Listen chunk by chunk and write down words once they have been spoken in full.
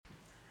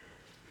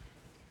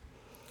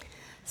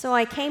So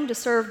I came to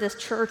serve this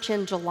church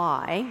in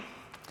July,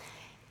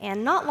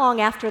 and not long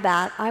after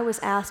that, I was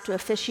asked to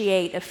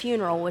officiate a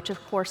funeral, which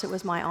of course it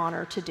was my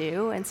honor to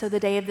do. And so the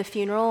day of the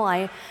funeral,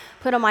 I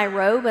put on my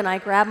robe and I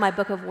grabbed my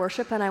book of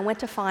worship and I went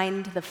to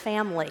find the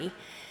family.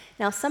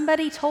 Now,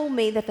 somebody told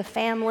me that the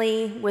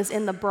family was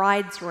in the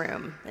bride's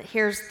room. But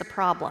here's the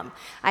problem.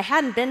 I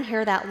hadn't been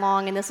here that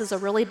long, and this is a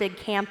really big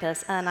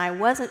campus, and I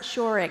wasn't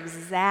sure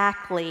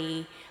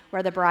exactly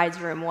where the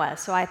bride's room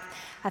was. So I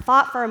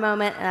thought for a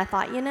moment, and I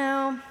thought,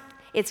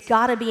 it's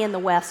got to be in the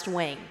west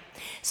wing.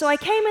 So I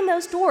came in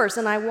those doors,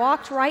 and I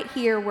walked right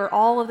here where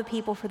all of the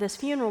people for this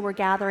funeral were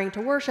gathering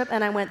to worship,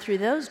 and I went through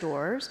those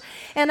doors,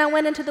 and I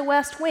went into the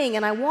west wing,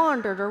 and I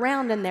wandered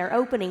around in there,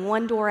 opening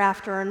one door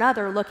after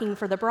another, looking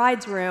for the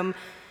bride's room,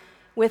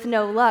 with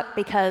no luck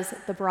because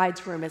the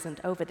bride's room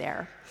isn't over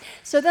there.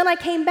 So then I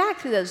came back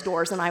through those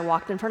doors, and I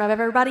walked in front of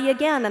everybody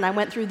again, and I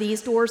went through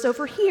these doors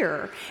over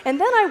here. And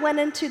then I went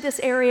into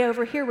this area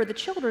over here where the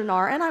children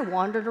are, and I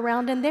wandered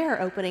around in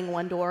there, opening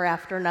one door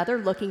after another,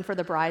 looking for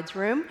the bride's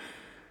room,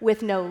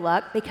 with no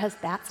luck because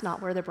that's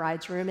not where the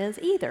bride's room is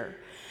either.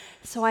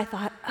 So I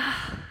thought,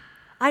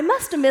 I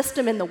must have missed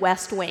him in the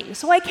west wing.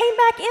 So I came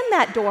back in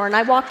that door, and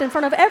I walked in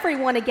front of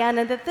everyone again,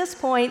 and at this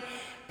point,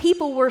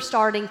 people were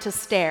starting to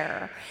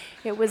stare.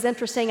 It was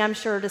interesting, I'm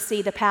sure, to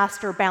see the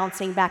pastor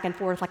bouncing back and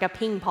forth like a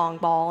ping pong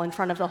ball in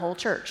front of the whole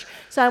church.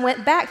 So I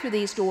went back through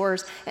these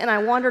doors, and I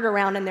wandered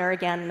around in there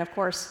again, and of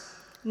course,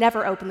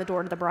 never opened the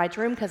door to the bride's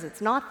room because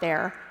it's not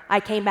there. I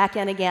came back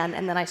in again,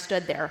 and then I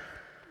stood there,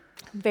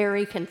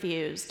 very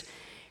confused,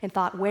 and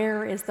thought,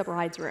 where is the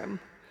bride's room?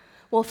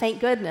 Well,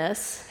 thank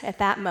goodness, at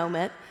that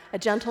moment, a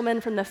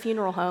gentleman from the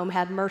funeral home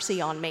had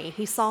mercy on me.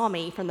 He saw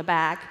me from the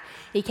back.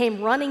 He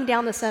came running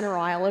down the center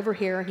aisle over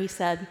here, and he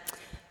said,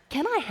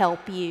 "Can I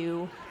help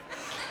you?"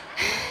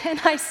 And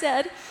I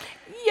said,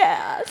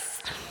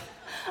 "Yes.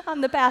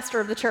 I'm the pastor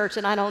of the church,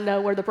 and I don't know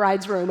where the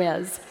bride's room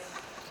is."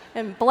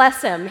 And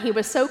bless him, he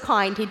was so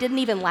kind, he didn't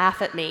even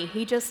laugh at me.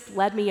 He just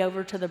led me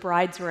over to the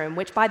bride's room,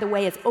 which, by the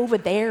way, is over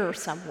there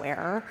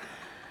somewhere.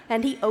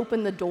 And he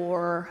opened the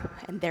door,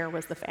 and there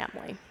was the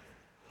family.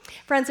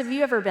 Friends, have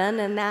you ever been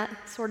in that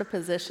sort of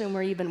position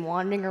where you've been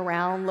wandering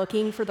around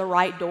looking for the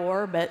right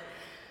door, but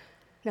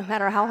no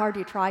matter how hard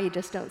you try, you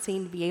just don't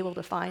seem to be able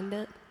to find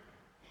it?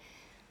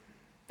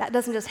 That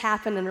doesn't just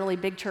happen in really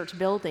big church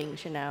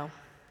buildings,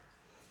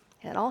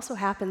 It also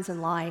happens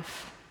in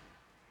life.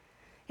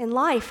 In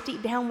life,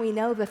 deep down, we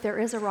know that there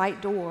is a right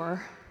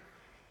door,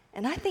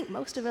 and I think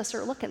most of us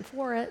are looking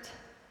for it.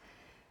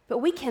 But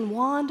we can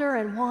wander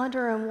and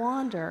wander and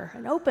wander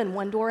and open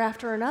one door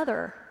after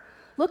another,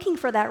 looking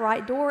for that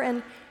right door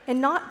and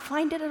not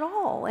find it at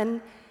all,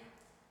 and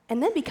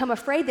then become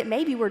afraid that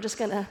maybe we're just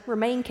going to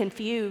remain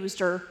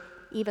confused or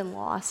even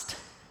lost.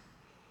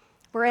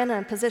 We're in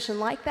a position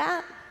like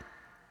that.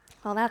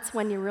 Well, that's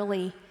when you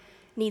really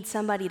need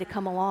somebody to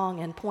come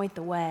along and point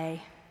the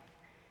way,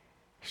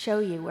 show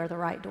you where the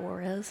right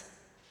door is.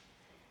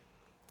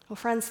 Well,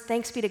 friends,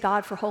 thanks be to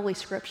God for Holy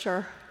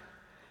Scripture,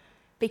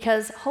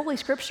 because Holy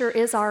Scripture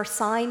is our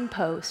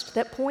signpost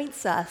that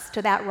points us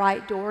to that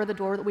right door, the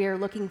door that we are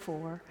looking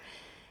for.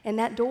 And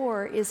that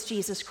door is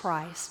Jesus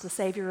Christ, the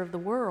Savior of the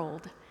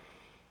world.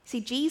 See,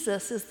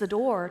 Jesus is the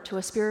door to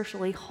a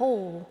spiritually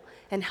whole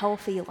and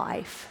healthy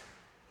life.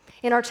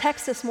 In our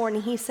text this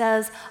morning, he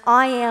says,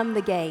 "I am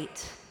the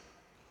gate.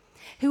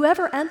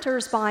 Whoever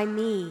enters by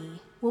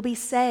me will be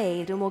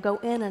saved and will go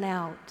in and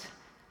out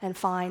and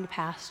find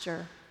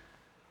pasture."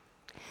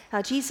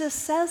 Now, Jesus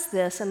says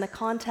this in the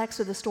context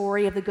of the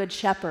story of the Good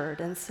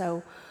Shepherd, and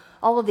so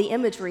all of the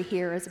imagery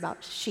here is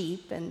about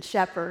sheep and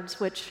shepherds,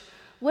 which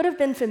would have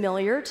been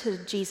familiar to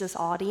Jesus'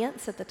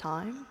 audience at the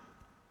time.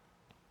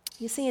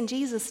 You see, in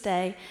Jesus'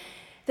 day,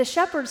 the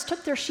shepherds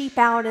took their sheep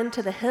out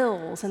into the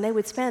hills, and they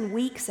would spend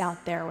weeks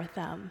out there with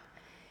them.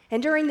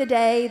 And during the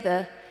day,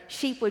 the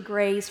sheep would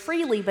graze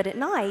freely, but at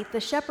night, the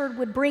shepherd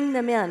would bring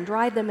them in,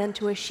 drive them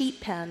into a sheep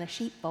pen, a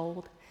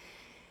sheepfold.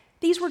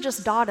 These were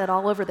just dotted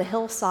all over the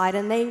hillside,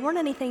 and they weren't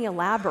anything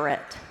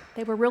elaborate.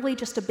 They were really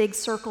just a big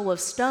circle of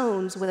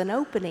stones with an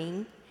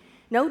opening,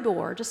 no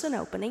door, just an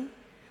opening,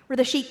 where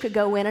the sheep could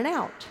go in and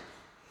out.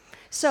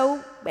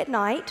 So at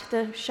night,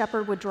 the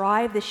shepherd would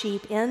drive the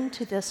sheep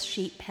into this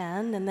sheep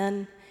pen, and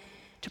then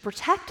to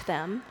protect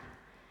them,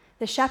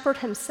 the shepherd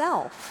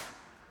himself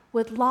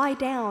would lie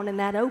down in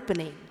that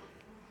opening.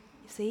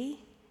 You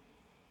see?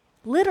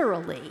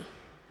 Literally,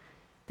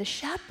 the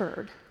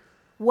shepherd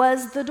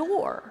was the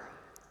door.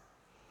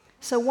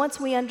 So once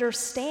we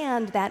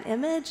understand that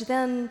image,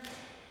 then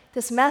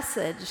this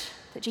message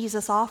that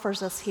Jesus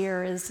offers us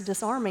here is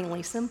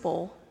disarmingly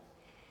simple.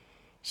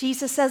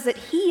 Jesus says that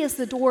he is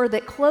the door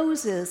that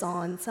closes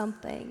on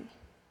something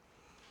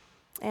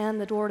and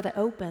the door that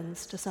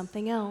opens to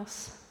something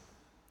else.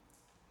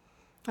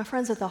 My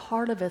friends, at the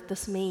heart of it,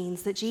 this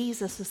means that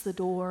Jesus is the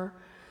door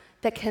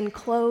that can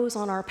close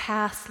on our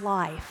past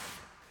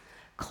life,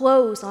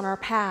 close on our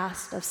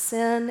past of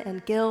sin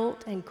and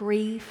guilt and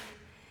grief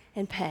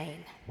and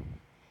pain.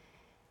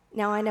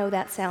 Now, I know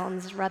that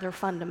sounds rather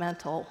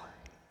fundamental,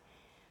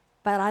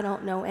 But I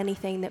don't know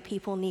anything that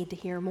people need to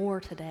hear more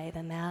today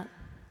than that.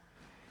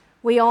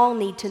 We all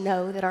need to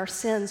know that our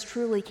sins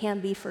truly can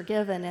be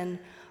forgiven and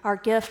our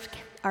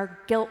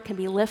guilt can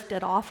be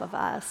lifted off of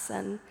us,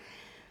 and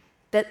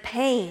that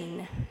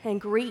pain and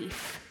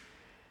grief,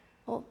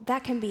 well,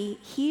 that can be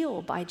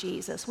healed by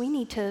Jesus. We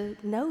need to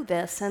know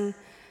this, and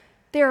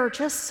there are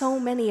just so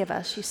many of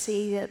us, you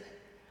see, that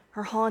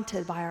are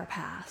haunted by our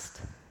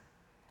past.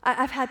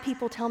 I've had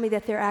people tell me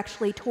that they're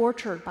actually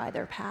tortured by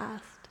their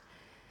past,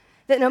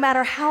 that no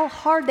matter how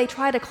hard they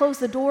try to close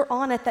the door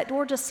on it, that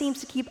door just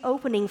seems to keep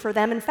opening for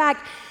them. In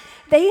fact,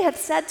 they have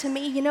said to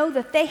me,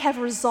 that they have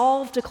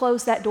resolved to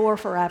close that door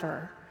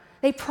forever.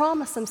 They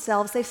promised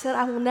themselves, they said,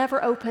 I will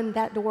never open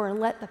that door and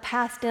let the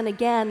past in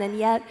again, and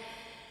yet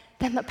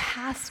then the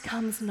past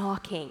comes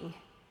knocking,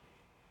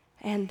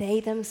 and they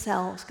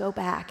themselves go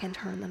back and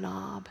turn the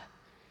knob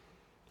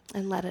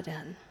and let it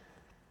in.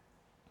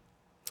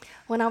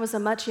 When I was a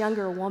much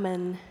younger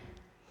woman,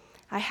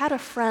 I had a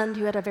friend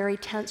who had a very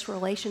tense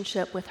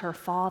relationship with her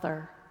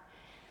father.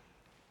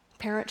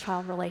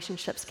 Parent-child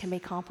relationships can be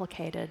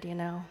complicated,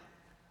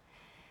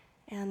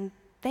 And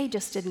they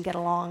just didn't get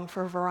along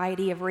for a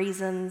variety of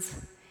reasons.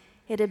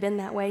 It had been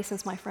that way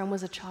since my friend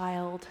was a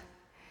child.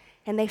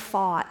 And they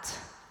fought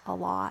a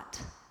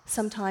lot.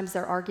 Sometimes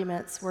their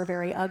arguments were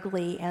very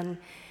ugly, and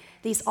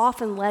these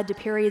often led to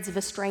periods of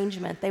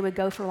estrangement. They would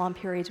go for long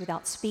periods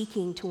without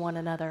speaking to one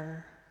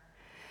another.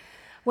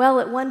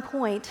 Well, at one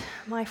point,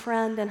 my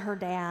friend and her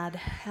dad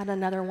had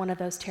another one of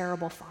those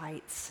terrible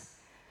fights,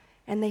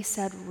 and they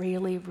said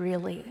really,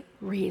 really,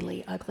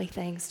 really ugly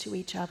things to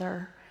each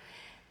other.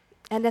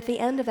 And at the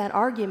end of that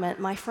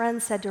argument, my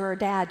friend said to her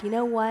dad, you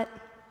know what?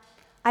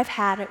 I've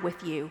had it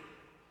with you.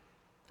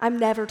 I'm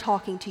never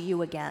talking to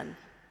you again.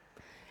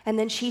 And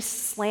then she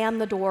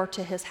slammed the door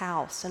to his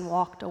house and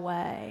walked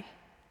away.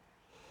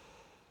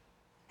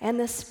 And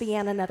this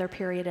began another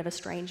period of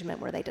estrangement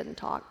where they didn't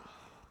talk.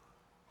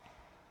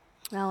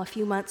 Well, a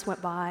few months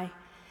went by,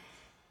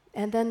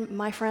 and then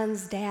my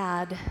friend's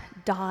dad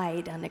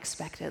died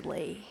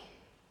unexpectedly.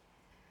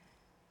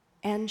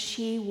 And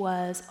she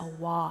was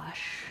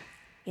awash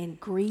in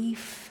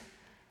grief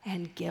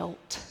and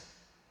guilt.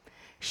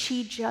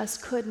 She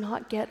just could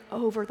not get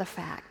over the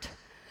fact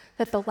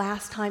that the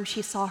last time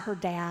she saw her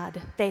dad,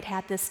 they'd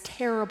had this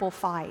terrible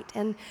fight,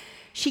 and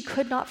she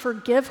could not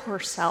forgive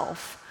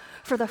herself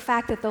for the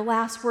fact that the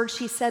last words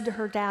she said to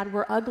her dad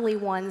were ugly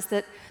ones,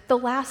 that the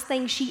last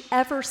thing she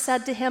ever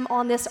said to him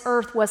on this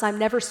earth was, I'm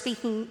never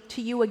speaking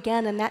to you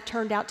again, and that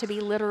turned out to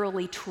be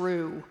literally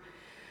true.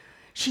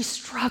 She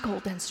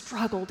struggled and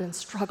struggled and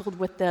struggled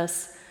with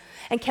this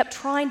and kept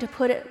trying to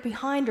put it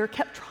behind her,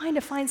 kept trying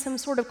to find some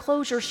sort of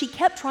closure. She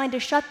kept trying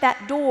to shut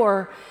that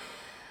door,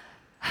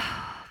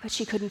 but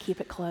she couldn't keep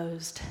it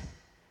closed.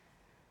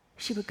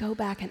 She would go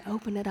back and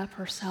open it up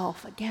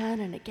herself again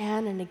and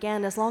again and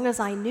again. As long as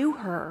I knew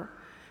her,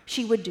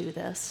 she would do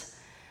this.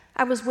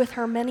 I was with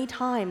her many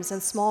times in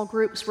small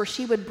groups where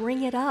she would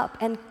bring it up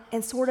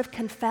and sort of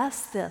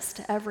confess this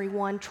to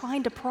everyone,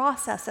 trying to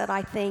process it,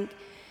 I think,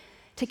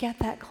 to get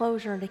that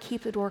closure and to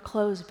keep the door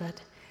closed.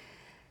 But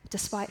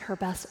despite her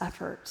best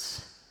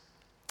efforts,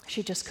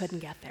 she just couldn't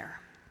get there.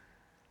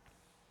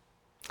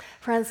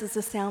 Friends, does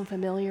this sound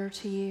familiar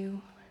to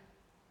you?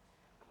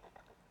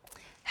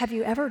 Have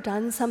you ever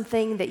done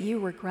something that you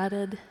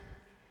regretted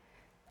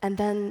and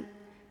then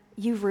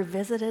you've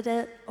revisited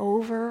it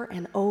over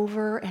and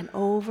over and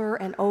over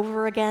and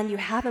over again? You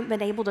haven't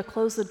been able to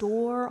close the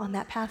door on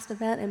that past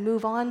event and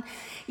move on.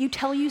 You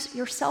tell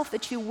yourself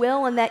that you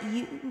will, and that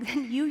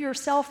you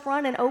yourself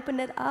run and open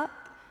it up,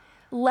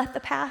 let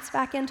the past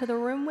back into the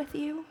room with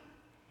you.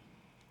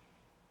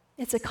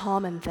 It's a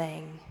common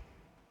thing.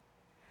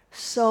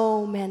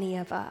 So many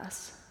of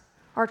us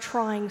are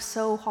trying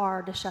so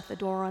hard to shut the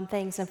door on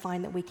things and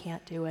find that we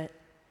can't do it.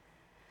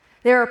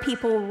 There are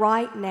people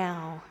right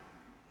now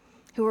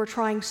who are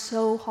trying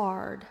so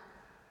hard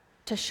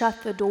to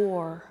shut the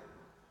door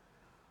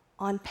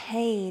on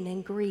pain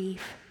and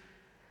grief,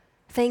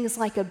 things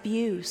like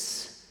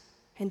abuse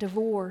and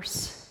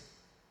divorce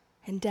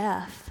and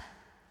death.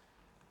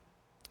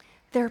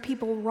 There are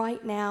people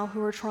right now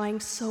who are trying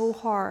so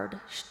hard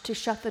to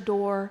shut the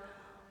door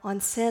on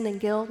sin and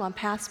guilt, on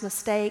past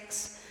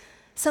mistakes.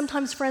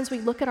 Sometimes, friends, we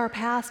look at our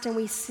past and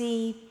we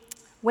see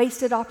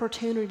wasted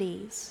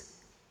opportunities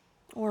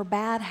or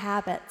bad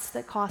habits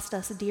that cost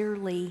us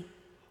dearly,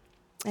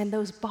 and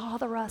those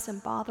bother us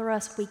and bother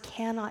us. We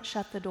cannot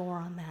shut the door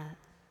on that.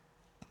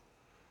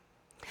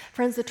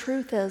 Friends, the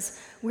truth is,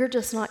 we're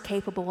just not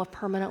capable of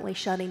permanently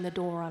shutting the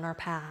door on our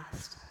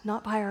past,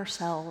 not by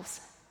ourselves,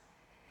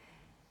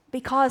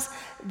 because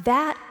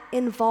that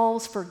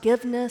involves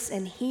forgiveness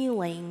and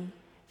healing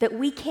that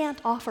we can't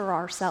offer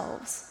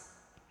ourselves.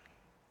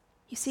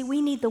 You see,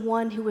 we need the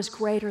one who is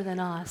greater than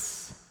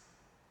us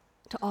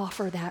to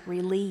offer that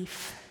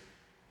relief.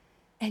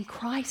 And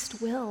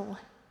Christ will.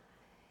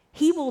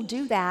 He will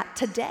do that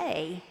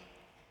today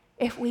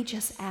if we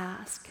just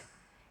ask,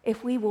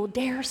 if we will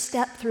dare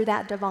step through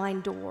that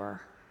divine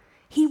door.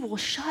 He will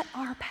shut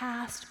our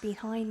past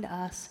behind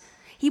us.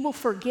 He will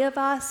forgive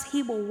us.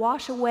 He will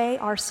wash away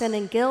our sin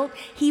and guilt.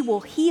 He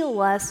will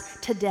heal us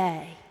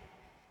today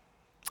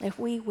if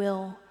we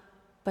will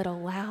but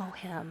allow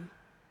him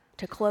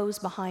to close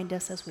behind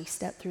us as we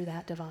step through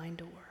that divine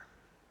door.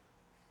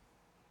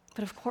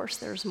 But of course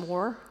there's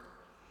more,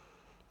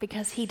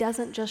 because he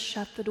doesn't just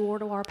shut the door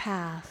to our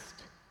past.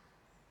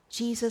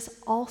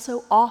 Jesus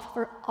also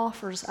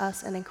offers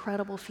us an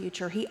incredible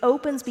future. He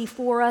opens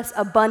before us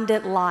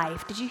abundant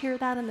life. Did you hear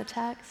that in the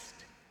text?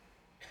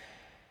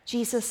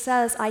 Jesus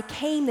says, I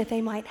came that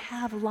they might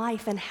have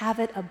life and have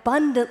it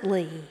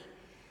abundantly.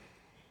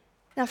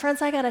 Now,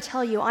 friends, I got to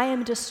tell you, I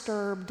am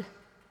disturbed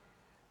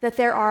that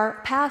there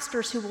are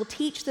pastors who will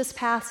teach this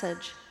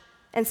passage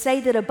and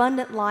say that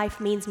abundant life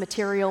means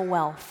material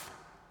wealth.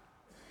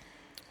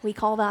 We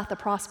call that the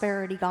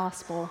prosperity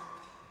gospel.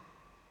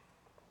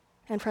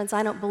 And friends,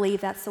 I don't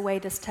believe that's the way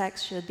this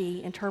text should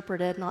be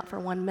interpreted, not for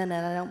 1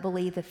 minute. I don't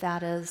believe that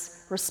that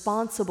is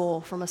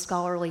responsible from a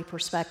scholarly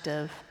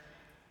perspective.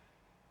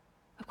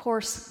 Of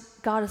course,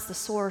 God is the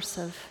source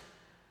of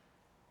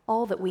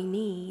all that we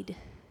need.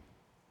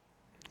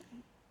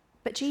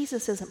 But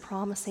Jesus isn't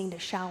promising to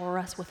shower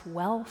us with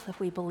wealth if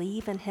we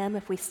believe in him,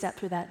 if we step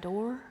through that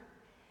door.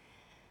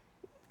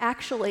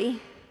 Actually,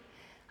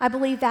 I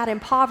believe that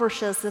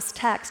impoverishes this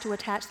text to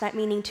attach that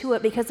meaning to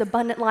it, because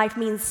abundant life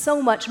means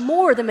so much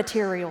more than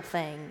material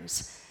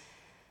things.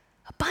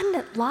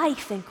 Abundant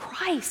life in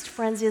Christ,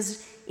 friends,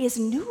 is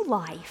new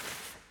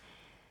life.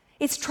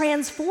 It's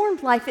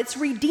transformed life. It's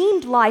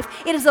redeemed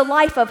life. It is a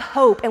life of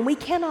hope, and we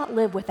cannot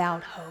live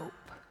without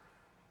hope.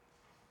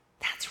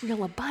 That's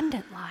real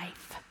abundant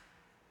life,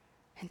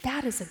 and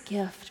that is a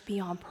gift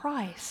beyond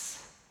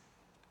price.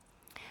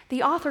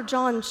 The author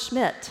John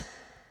Schmidt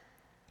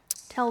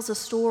tells a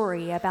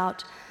story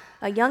about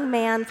a young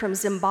man from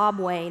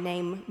Zimbabwe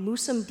named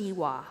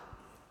Musamdiwa.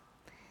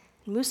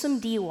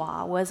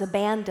 Musamdiwa was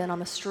abandoned on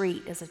the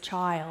street as a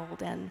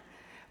child and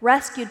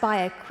rescued by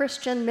a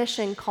Christian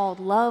mission called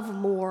Love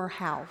More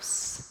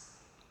House.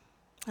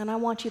 And I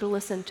want you to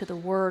listen to the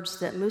words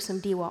that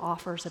Musamdiwa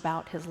offers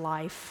about his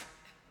life.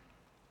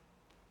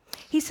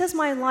 He says,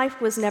 my life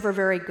was never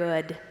very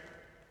good.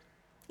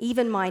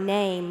 Even my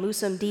name,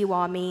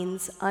 Musamdiwa,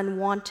 means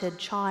unwanted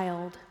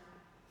child.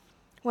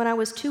 When I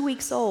was 2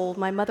 weeks old,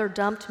 my mother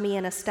dumped me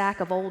in a stack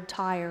of old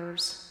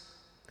tires.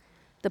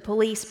 The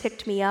police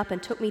picked me up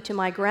and took me to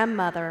my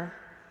grandmother,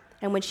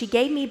 and when she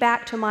gave me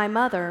back to my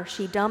mother,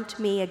 she dumped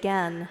me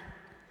again,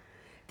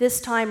 this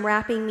time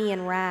wrapping me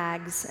in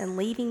rags and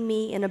leaving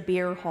me in a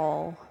beer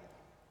hall.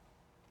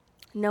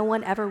 No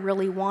one ever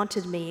really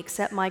wanted me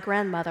except my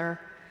grandmother,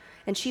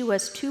 and she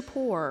was too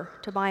poor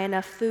to buy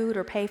enough food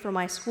or pay for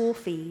my school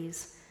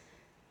fees.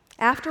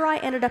 After I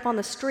ended up on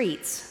the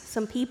streets,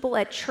 some people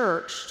at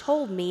church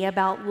told me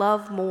about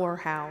Love More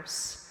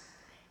House,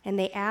 and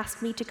they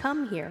asked me to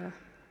come here.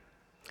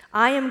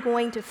 I am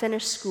going to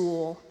finish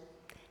school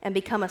and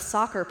become a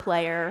soccer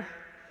player,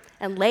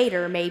 and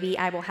later maybe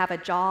I will have a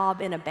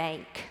job in a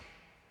bank.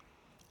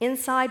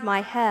 Inside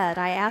my head,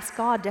 I asked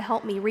God to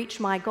help me reach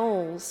my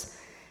goals,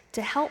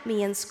 to help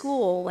me in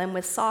school and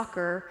with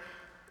soccer,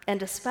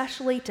 and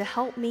especially to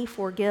help me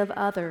forgive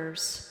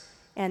others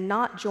and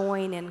not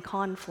join in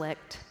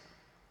conflict.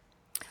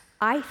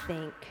 I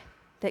think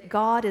that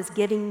God is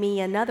giving me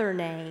another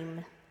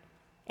name,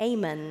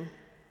 Amen,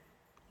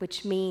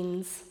 which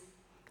means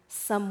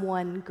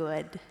someone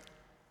good.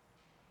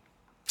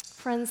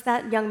 Friends,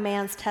 that young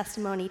man's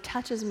testimony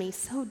touches me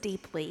so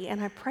deeply,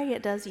 and I pray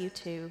it does you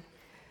too.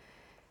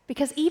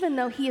 Because even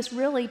though he is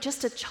really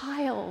just a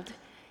child,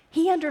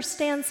 he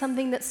understands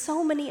something that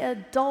so many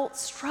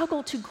adults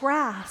struggle to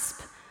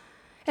grasp,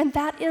 and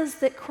that is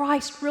that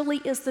Christ really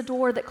is the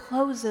door that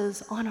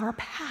closes on our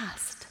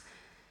past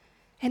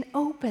and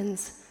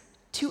opens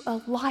to a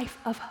life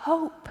of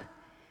hope.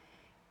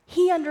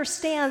 He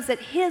understands that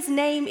his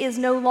name is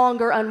no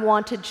longer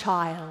unwanted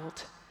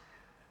child.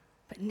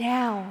 But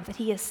now that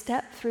he has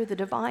stepped through the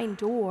divine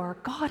door,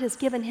 God has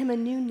given him a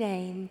new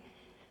name,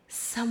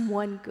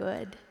 someone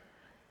good.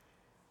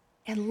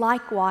 And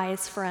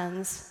likewise,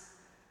 friends,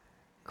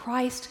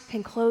 Christ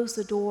can close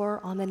the door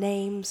on the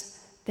names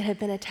that have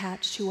been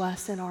attached to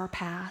us in our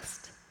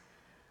past.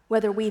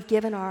 Whether we've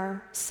given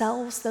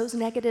ourselves those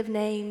negative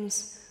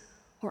names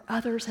or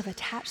others have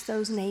attached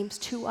those names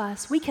to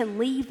us, we can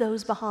leave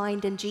those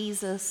behind in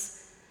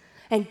Jesus,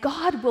 and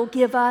God will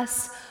give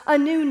us a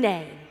new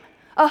name,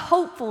 a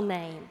hopeful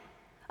name,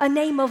 a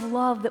name of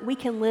love that we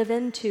can live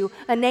into,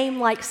 a name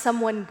like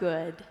someone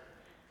good,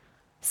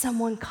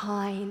 someone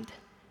kind,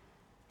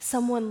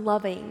 someone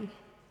loving,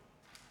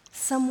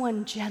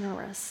 someone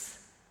generous,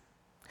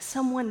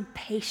 someone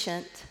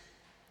patient,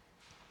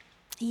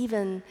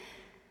 even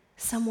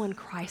someone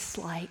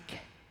Christ-like.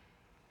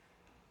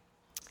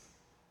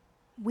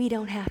 We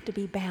don't have to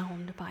be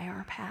bound by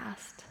our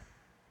past.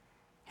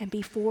 And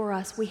before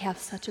us, we have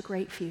such a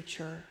great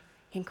future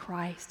in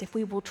Christ. If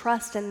we will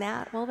trust in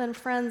that, well then,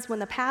 friends, when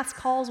the past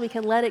calls, we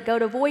can let it go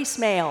to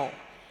voicemail,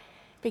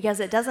 because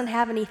it doesn't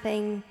have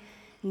anything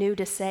new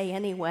to say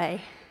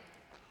anyway.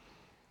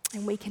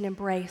 And we can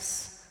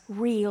embrace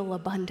real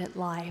abundant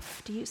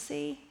life. Do you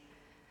see?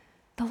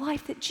 The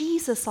life that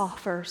Jesus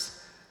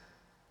offers.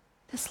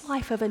 This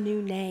life of a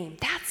new name.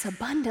 That's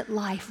abundant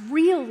life,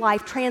 real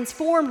life,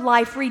 transformed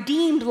life,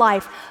 redeemed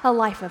life, a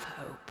life of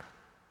hope.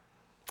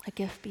 A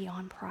gift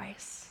beyond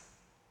price.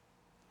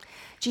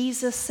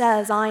 Jesus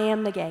says, I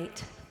am the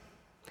gate.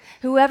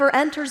 Whoever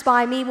enters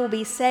by me will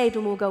be saved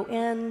and will go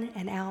in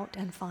and out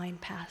and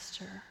find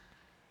pasture.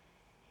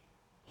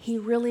 He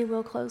really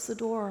will close the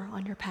door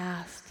on your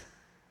past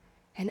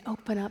and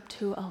open up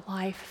to a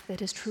life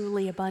that is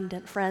truly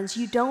abundant, friends.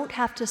 You don't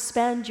have to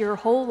spend your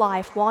whole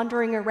life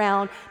wandering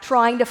around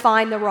trying to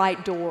find the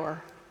right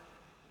door,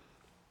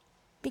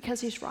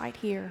 because he's right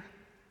here.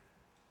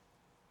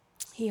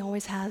 He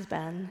always has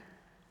been,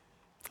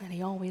 and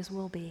he always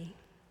will be.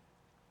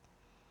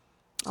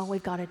 All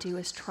we've got to do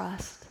is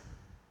trust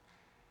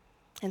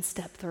and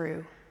step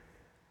through.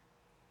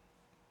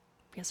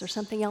 Because there's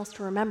something else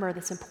to remember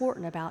that's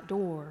important about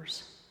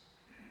doors.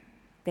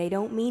 They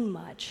don't mean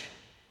much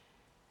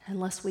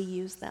unless we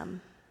use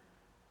them.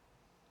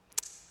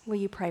 Will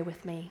you pray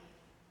with me?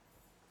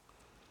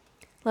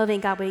 Loving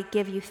God, we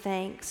give you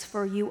thanks,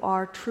 for you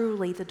are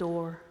truly the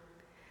door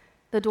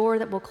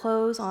that will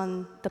close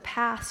on the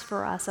past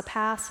for us, a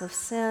past of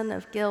sin,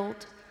 of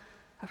guilt,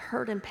 of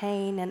hurt and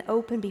pain, and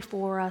open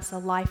before us a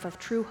life of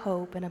true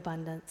hope and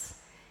abundance.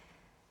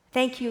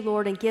 Thank you,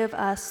 Lord, and give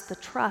us the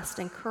trust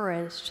and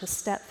courage to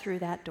step through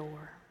that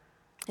door.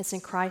 It's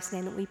in Christ's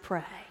name that we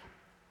pray.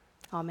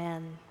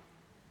 Amen.